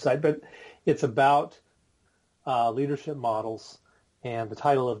agilearizona.org website. But it's about leadership models, and the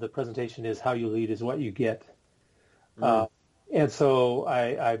title of the presentation is "How You Lead Is What You Get." And so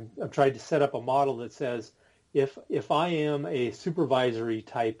I've tried to set up a model that says, if I am a supervisory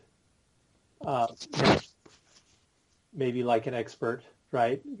type, maybe like an expert,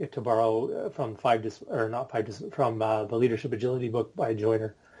 right? To borrow from from the Leadership Agility book by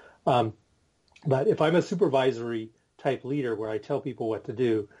Joyner, But if I'm a supervisory type leader where I tell people what to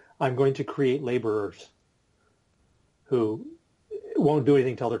do, I'm going to create laborers who won't do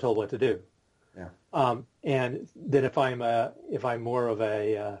anything until they're told what to do. Yeah. And then if I'm more of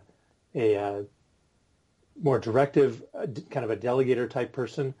a more directive, kind of a delegator type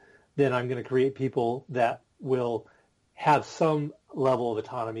person, then I'm going to create people that will have some level of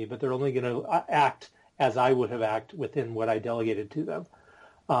autonomy, but they're only going to act as I would have acted within what I delegated to them.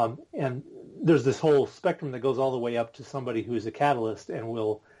 And there's this whole spectrum that goes all the way up to somebody who's a catalyst and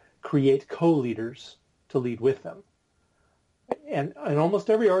will create co-leaders to lead with them. And almost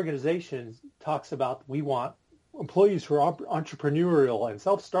every organization talks about, we want employees who are entrepreneurial and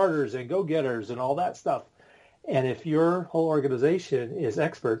self-starters and go-getters and all that stuff. And if your whole organization is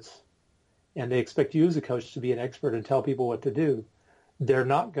experts and they expect you as a coach to be an expert and tell people what to do, they're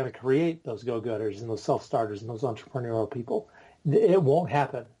not going to create those go-getters and those self-starters and those entrepreneurial people. It won't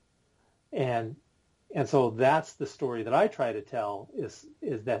happen. And so that's the story that I try to tell, is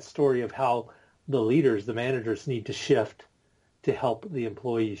that story of how the leaders, the managers, need to shift to help the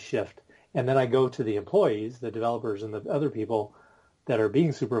employees shift. And then I go to the employees, the developers and the other people that are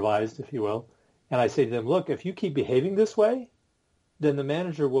being supervised, if you will, and I say to them, look, if you keep behaving this way, then the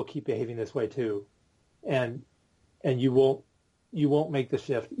manager will keep behaving this way too. And you won't make the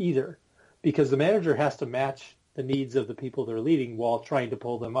shift either, because the manager has to match the needs of the people they're leading while trying to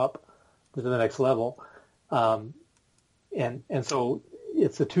pull them up to the next level. And so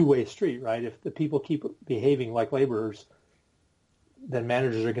it's a two-way street, right? If the people keep behaving like laborers, then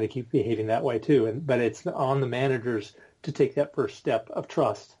managers are going to keep behaving that way too. But it's on the managers to take that first step of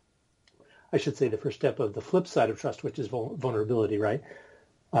trust. I should say the first step of the flip side of trust, which is vulnerability, right?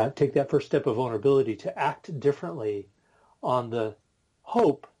 Take that first step of vulnerability to act differently on the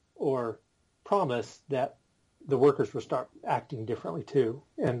hope or promise that the workers will start acting differently too,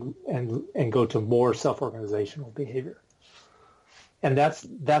 and go to more self-organizational behavior. And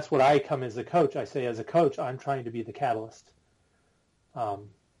that's what I come as a coach. I say, as a coach, I'm trying to be the catalyst. And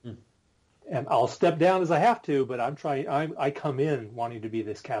I'll step down as I have to, but I come in wanting to be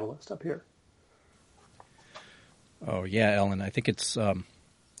this catalyst up here. Oh yeah, Ellen. I think it's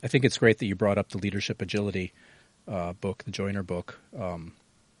great that you brought up the leadership agility book, the Joiner book,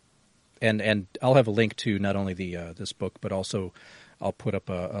 and I'll have a link to not only this book, but also I'll put up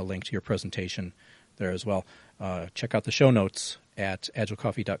a link to your presentation there as well. Check out the show notes at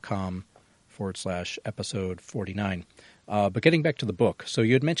agilecoffee.com/episode 49. But getting back to the book, so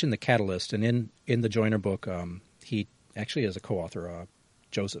you had mentioned the catalyst, and in the Joiner book, he actually is a co-author,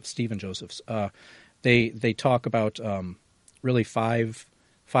 Stephen Josephs. They talk about really five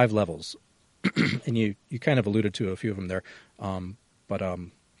levels, and you kind of alluded to a few of them there, but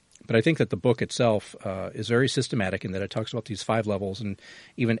I think that the book itself is very systematic in that it talks about these 5 levels and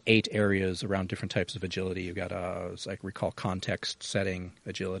even 8 areas around different types of agility. You've got, as I recall, context setting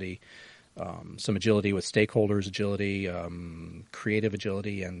agility, some agility with stakeholders agility, creative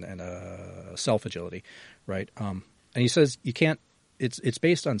agility, and self-agility, right? And he says you can't. It's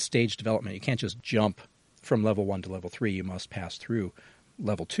based on stage development. You can't just jump from level 1 to level 3. You must pass through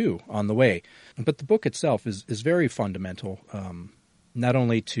level 2 on the way. But the book itself is very fundamental, not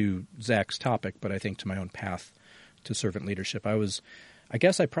only to Zach's topic, but I think to my own path to servant leadership. I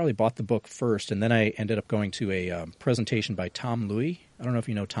guess I probably bought the book first, and then I ended up going to a presentation by Tom Louie. I don't know if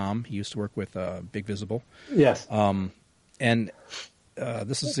you know Tom. He used to work with Big Visible. Yes. And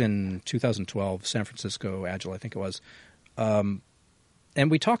this is in 2012, San Francisco Agile, I think it was. And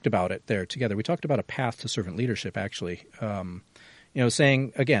we talked about it there together. We talked about a path to servant leadership, actually.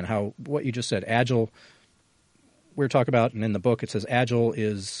 Saying, again, how what you just said, Agile, we're talking about, and in the book it says Agile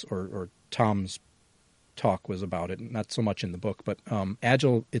is, or Tom's talk was about it, not so much in the book, but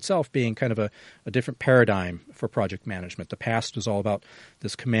Agile itself being kind of a different paradigm for project management. The past was all about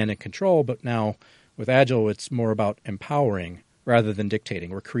this command and control, but now with Agile it's more about empowering rather than dictating.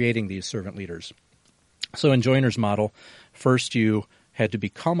 We're creating these servant leaders. So in Joiner's model, first you had to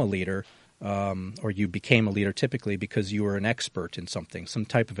become a leader, or you became a leader typically because you were an expert in something, some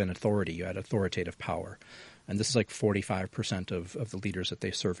type of an authority. You had authoritative power. And this is like 45% of the leaders that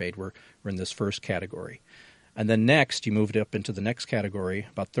they surveyed were in this first category. And then next, you moved up into the next category.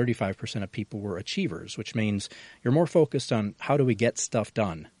 About 35% of people were achievers, which means you're more focused on how do we get stuff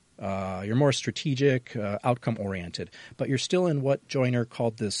done. You're more strategic, outcome-oriented, but you're still in what Joiner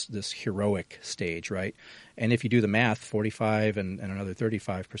called this heroic stage, right? And if you do the math, 45 and another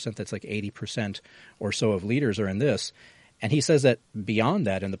 35%, that's like 80% or so of leaders are in this. And he says that beyond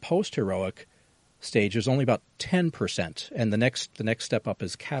that, in the post-heroic stage, there's only about 10%, and the next step up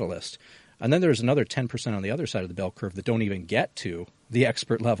is catalyst. And then there's another 10% on the other side of the bell curve that don't even get to the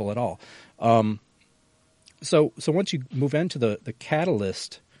expert level at all. So once you move into the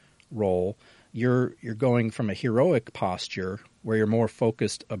catalyst role, you're going from a heroic posture where you're more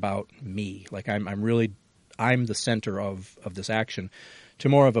focused about me, like I'm the center of this action, to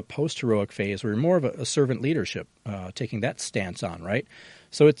more of a post-heroic phase where you're more of a servant leadership, taking that stance on, right?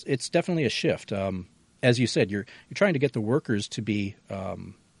 So it's definitely a shift. As you said, you're trying to get the workers to be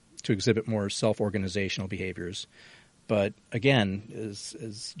to exhibit more self-organizational behaviors. But again,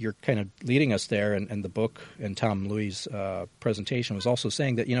 as you're kind of leading us there, and the book and Tom Louis' presentation was also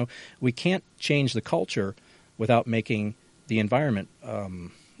saying that, we can't change the culture without making the environment,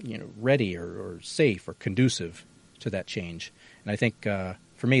 ready or safe or conducive to that change. And I think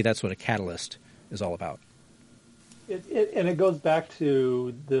for me, that's what a catalyst is all about. And it goes back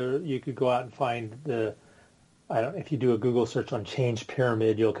to you could go out and find if you do a Google search on change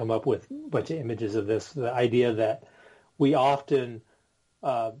pyramid, you'll come up with a bunch of images of this. The idea that we often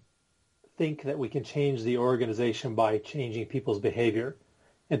think that we can change the organization by changing people's behavior.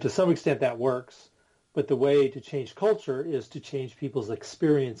 And to some extent that works. But the way to change culture is to change people's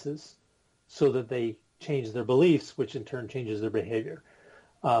experiences so that they change their beliefs, which in turn changes their behavior.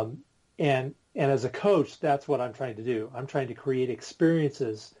 And as a coach, that's what I'm trying to do. I'm trying to create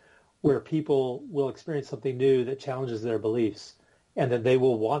experiences where people will experience something new that challenges their beliefs, and then they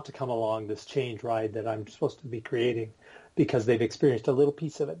will want to come along this change ride that I'm supposed to be creating because they've experienced a little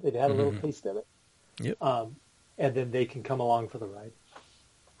piece of it. They've had a little taste of it. Yep. And then they can come along for the ride.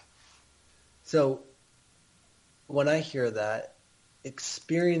 So when I hear that,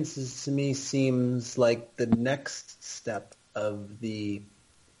 experiences to me seems like the next step of the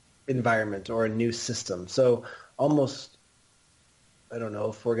environment or a new system. So almost, I don't know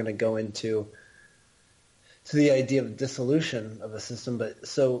if we're going to go into the idea of dissolution of a system, but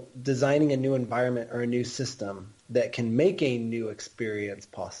so designing a new environment or a new system that can make a new experience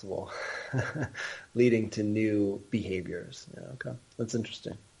possible, leading to new behaviors. Yeah, okay, that's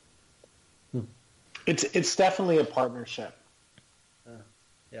interesting. It's definitely a partnership.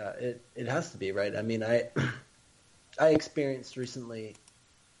 Yeah, it has to be, right? I mean, I experienced recently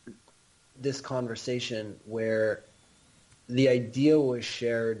this conversation where the idea was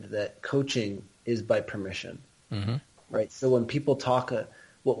shared that coaching is by permission, right? So when people talk,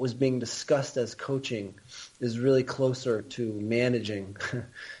 what was being discussed as coaching is really closer to managing.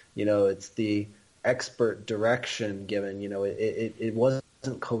 It's the expert direction given. It wasn't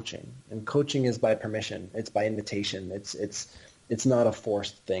coaching, and coaching is by permission. It's by invitation. It's not a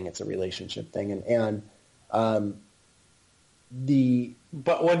forced thing. It's a relationship thing,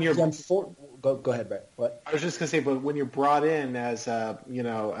 But when you're go ahead, Brett. What? I was just going to say, but when you're brought in as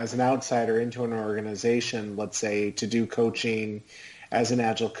as an outsider into an organization, let's say to do coaching as an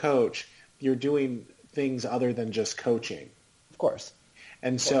agile coach, you're doing things other than just coaching. Of course.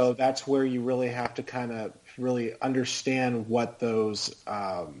 And so that's where you really have to kind of really understand what those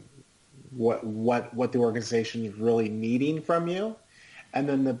what the organization is really needing from you, and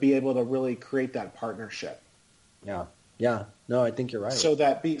then to be able to really create that partnership. Yeah. No, I think you're right. So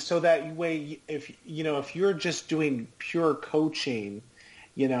that way, if you're just doing pure coaching,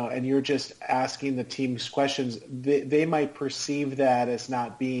 and you're just asking the team's questions, they might perceive that as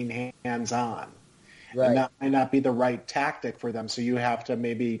not being hands-on. Right. And that might not be the right tactic for them. So you have to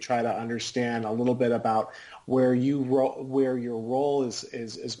maybe try to understand a little bit about where your role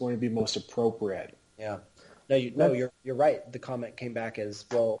is going to be most appropriate. Yeah. No, you're right. The comment came back as,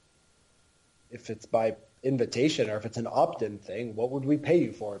 well, if it's by invitation or if it's an opt-in thing, what would we pay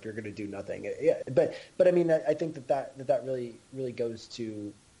you for if you're going to do nothing? Yeah, but I mean, I think that really goes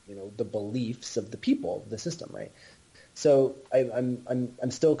to the beliefs of the people, the system, right? So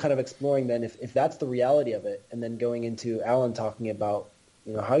I'm still kind of exploring then if that's the reality of it, and then going into Alan talking about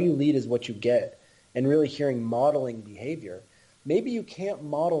how you lead is what you get, and really hearing modeling behavior. Maybe you can't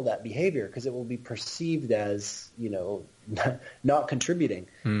model that behavior because it will be perceived as, not contributing.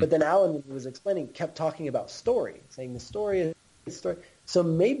 But then Alan, when he was explaining, kept talking about story, saying the story is story. So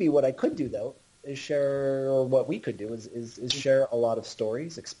maybe what I could do, though, is share, or what we could do is share a lot of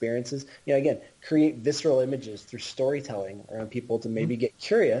stories, experiences. Again, create visceral images through storytelling around people to maybe get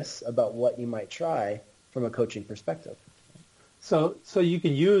curious about what you might try from a coaching perspective. So you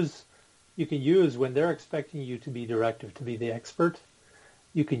can use when they're expecting you to be directive, to be the expert,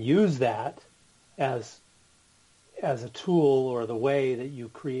 you can use that as a tool or the way that you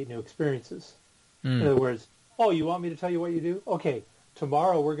create new experiences. In other words, you want me to tell you what you do? Okay,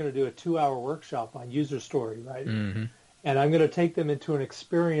 tomorrow we're going to do a 2-hour workshop on user story writing. And I'm going to take them into an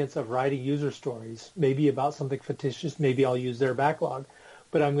experience of writing user stories, maybe about something fictitious, maybe I'll use their backlog.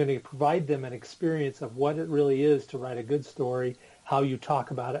 but I'm going to provide them an experience of what it really is to write a good story, how you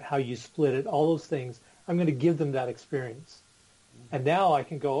talk about it, how you split it, all those things. I'm going to give them that experience. And now I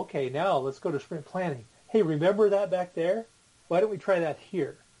can go, okay, now let's go to sprint planning. Hey, remember that back there? Why don't we try that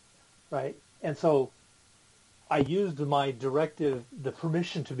here, right? And so I used my directive, the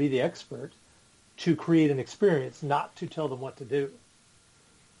permission to be the expert, to create an experience, not to tell them what to do.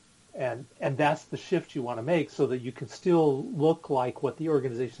 And that's the shift you want to make so that you can still look like what the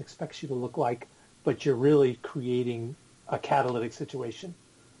organization expects you to look like, but you're really creating a catalytic situation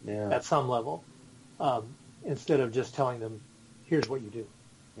at some level, instead of just telling them, here's what you do.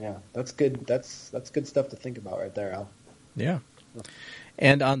 Yeah, that's good. That's good stuff to think about right there, Al. Yeah.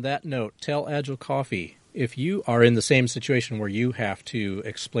 And on that note, tell Agile Coffee, if you are in the same situation where you have to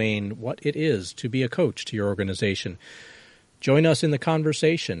explain what it is to be a coach to your organization, join us in the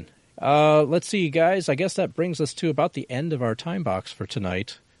conversation. Let's see, guys. I guess that brings us to about the end of our time box for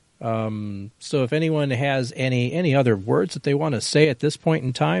tonight. So if anyone has any other words that they want to say at this point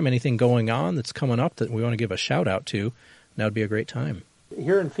in time, anything going on that's coming up that we want to give a shout out to, that would be a great time.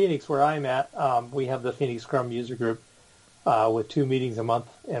 Here in Phoenix, where I'm at, we have the Phoenix Scrum User Group with 2 meetings a month,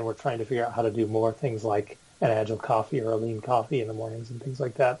 and we're trying to figure out how to do more things like an Agile coffee or a lean coffee in the mornings and things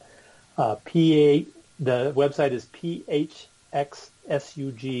like that. The website is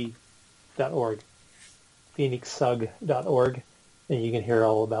phxsug.org, phoenixsug.org, and you can hear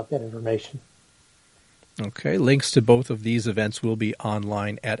all about that information. Okay, links to both of these events will be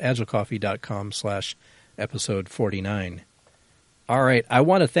online at agilecoffee.com/episode 49. All right, I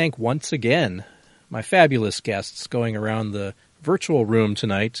want to thank once again my fabulous guests going around the virtual room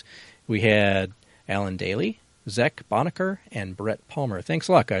tonight. We had Alan Dayley, Zach Bonacker, and Brett Palmer. Thanks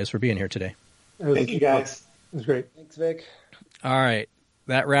a lot, guys, for being here today. Thank you, guys. It was great. Thanks, Vic. All right,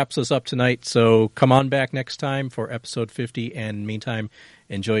 that wraps us up tonight, so come on back next time for episode 50, and meantime,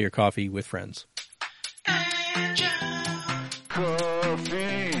 enjoy your coffee with friends. Agile.